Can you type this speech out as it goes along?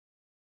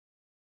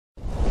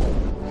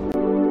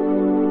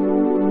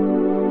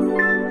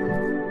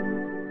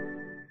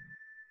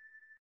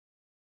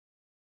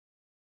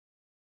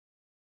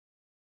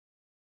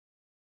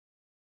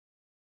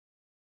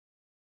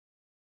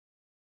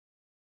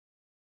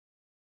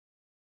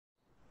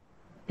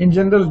In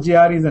general,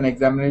 GRE is an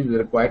examination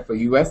required for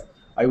US.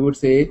 I would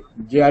say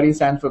GRE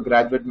stands for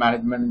Graduate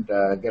Management,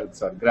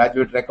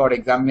 Graduate Record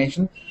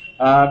Examination,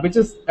 which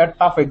is a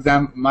tough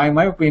exam.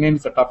 My opinion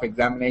is a tough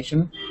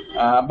examination.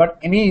 But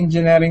any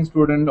engineering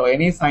student or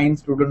any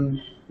science student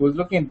who is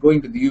looking at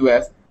going to the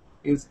US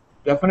is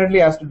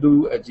definitely has to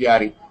do a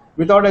GRE.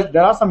 Without it,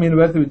 there are some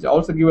universities which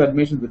also give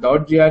admissions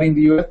without GRE in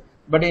the US.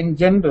 But in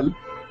general,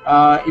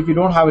 if you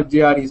don't have a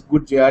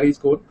good GRE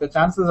score, the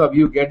chances of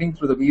you getting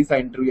through the visa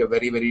interview are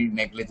very, very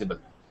negligible.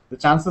 The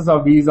chances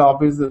of the visa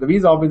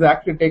office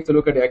actually takes a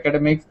look at your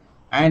academics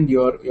and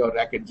your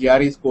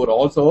GRE score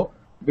also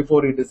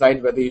before you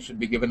decide whether you should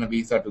be given a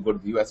visa to go to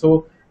the US.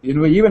 So,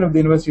 even if the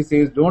university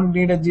says don't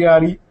need a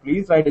GRE,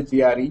 please write a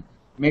GRE.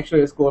 Make sure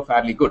you score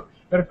fairly good.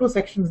 There are two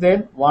sections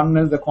there. One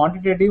is the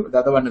quantitative, the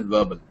other one is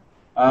verbal.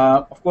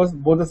 Of course,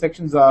 both the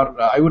sections are,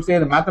 I would say,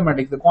 the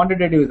mathematics. The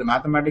quantitative is the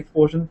mathematics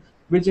portion,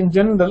 which in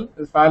general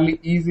is fairly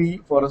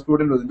easy for a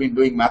student who's been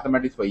doing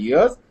mathematics for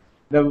years.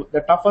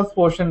 The toughest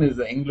portion is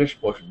the English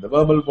portion. The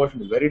verbal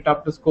portion is very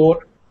tough to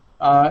score.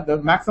 The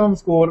maximum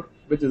score,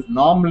 which is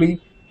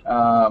normally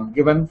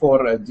given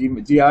for a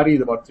GRE,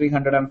 is about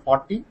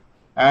 340.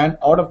 And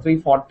out of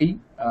 340,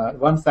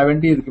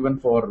 170 is given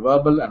for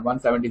verbal and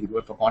 170 is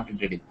given for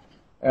quantitative.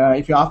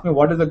 If you ask me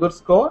what is a good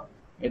score,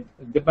 it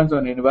depends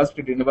on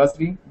university to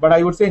university. But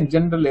I would say in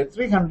general, a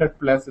 300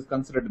 plus is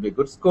considered to be a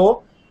good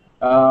score.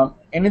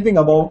 Anything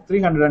above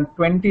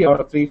 320 out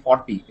of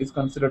 340 is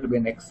considered to be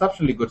an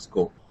exceptionally good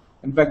score.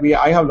 In fact,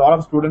 I have a lot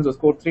of students who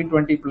score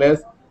 320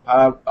 plus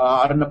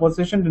are in a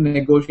position to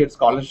negotiate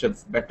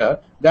scholarships better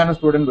than a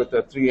student with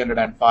a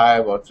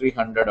 305 or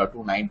 300 or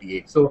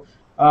 298. So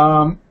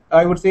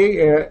I would say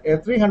a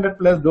 300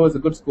 plus though is a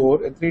good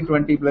score. A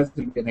 320 plus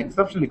is an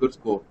exceptionally good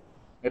score.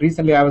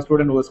 Recently, I have a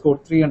student who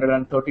scored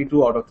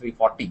 332 out of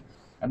 340.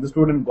 And the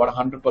student got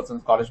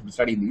 100% scholarship to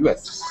study in the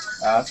US.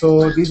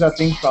 So these are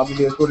things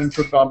probably a student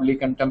should probably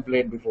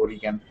contemplate before he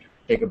can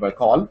take up a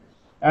call.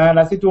 And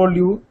as I told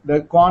you, the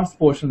quants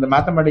portion, the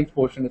mathematics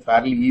portion is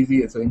fairly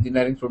easy. So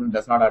engineering student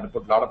does not have to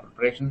put a lot of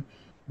preparation.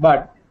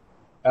 But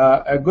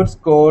a good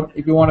score,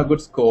 if you want a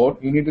good score,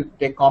 you need to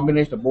take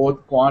combination of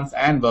both quants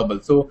and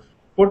verbal. So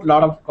put a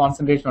lot of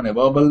concentration on a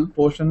verbal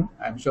portion.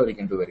 I'm sure you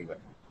can do very well.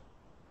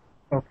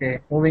 Okay,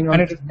 moving on.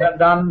 And it is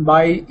done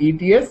by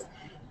ETS.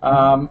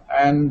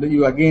 And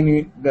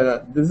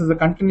this is a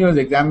continuous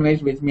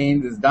examination, which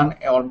means it's done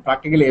on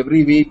practically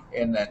every week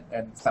in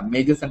some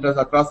major centers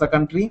across the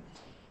country.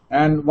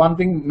 And one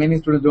thing many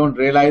students don't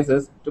realize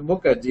is to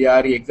book a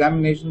GRE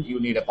examination, you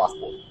need a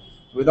passport.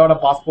 Without a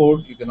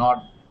passport, you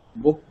cannot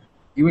book.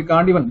 You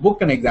can't even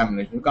book an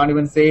examination. You can't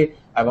even say,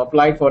 I've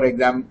applied for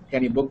exam,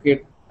 can you book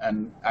it?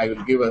 And I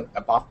will give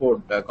a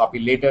passport copy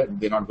later.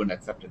 They're not going to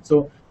accept it.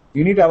 So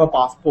you need to have a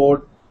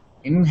passport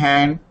in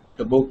hand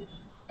to book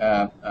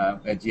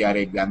a GRE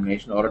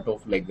examination or a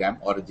TOEFL exam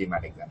or a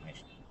GMAT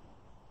examination.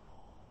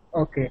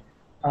 Okay.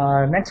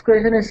 Next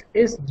question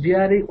is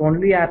GRE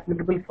only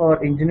applicable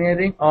for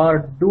engineering,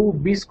 or do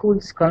B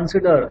schools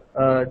consider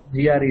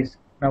GREs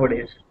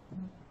nowadays?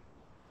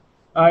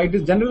 It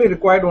is generally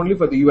required only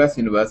for the US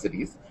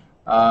universities.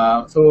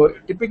 So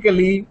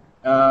typically,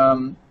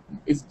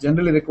 it's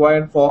generally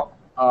required for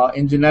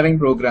engineering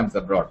programs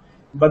abroad.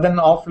 But then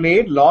of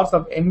late, lots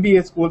of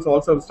MBA schools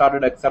also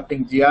started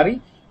accepting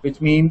GRE,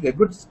 which means a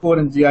good score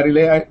in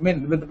GRE. I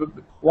mean,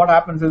 what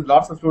happens is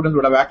lots of students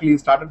would have actually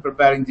started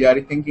preparing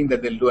GRE thinking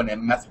that they'll do an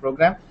MS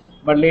program,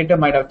 but later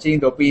might have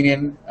changed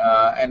opinion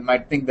and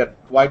might think that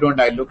why don't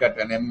I look at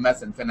an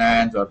MS in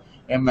finance or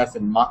MS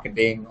in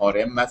marketing or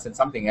MS in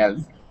something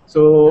else.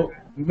 So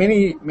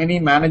many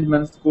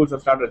management schools have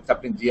started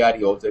accepting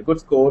GRE also. A good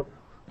score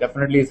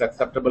definitely is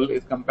acceptable,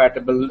 is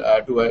compatible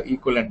to an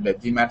equivalent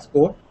GMAT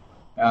score.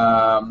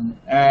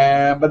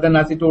 But then,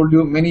 as I told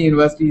you, many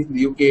universities in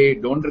the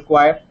UK don't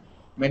require.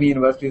 Many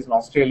universities in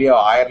Australia or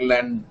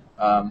Ireland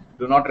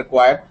do not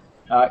require.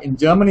 In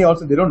Germany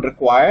also, they don't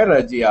require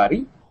a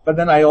GRE. But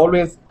then I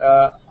always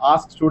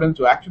ask students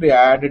to actually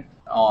add it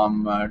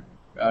to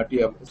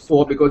your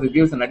score because it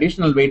gives an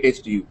additional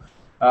weightage to you.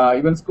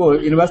 Even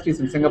universities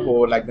in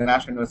Singapore, like the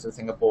National University of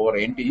Singapore or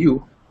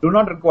NTU, do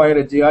not require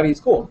a GRE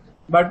score.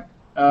 But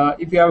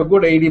if you have a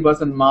good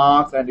 80%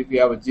 marks and if you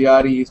have a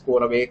GRE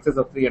score of excess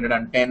of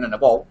 310 and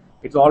above,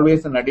 it's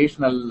always an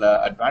additional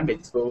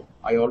advantage. So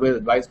I always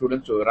advise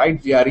students to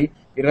write GRE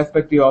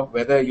irrespective of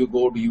whether you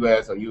go to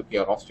US or UK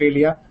or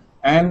Australia.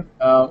 And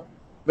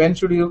when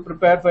should you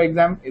prepare for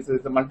exam? It's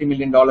a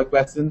multi-million-dollar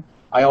question.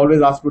 I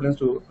always ask students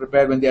to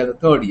prepare when they are the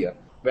third year,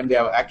 when they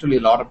have actually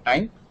a lot of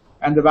time.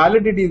 And the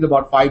validity is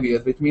about 5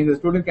 years, which means the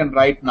student can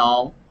write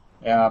now.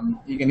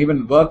 You can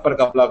even work for a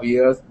couple of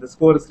years. The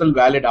score is still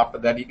valid after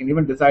that. You can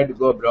even decide to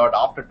go abroad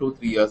after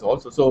 2-3 years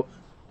also. So,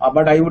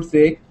 but I would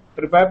say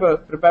prepare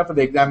for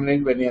the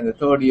examination when you're in the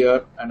third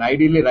year, and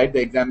ideally write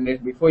the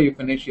examination before you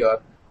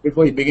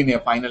begin your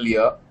final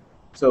year.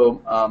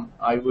 So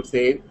I would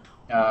say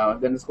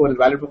then the score is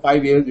valid for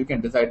 5 years. You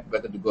can decide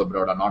whether to go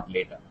abroad or not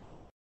later.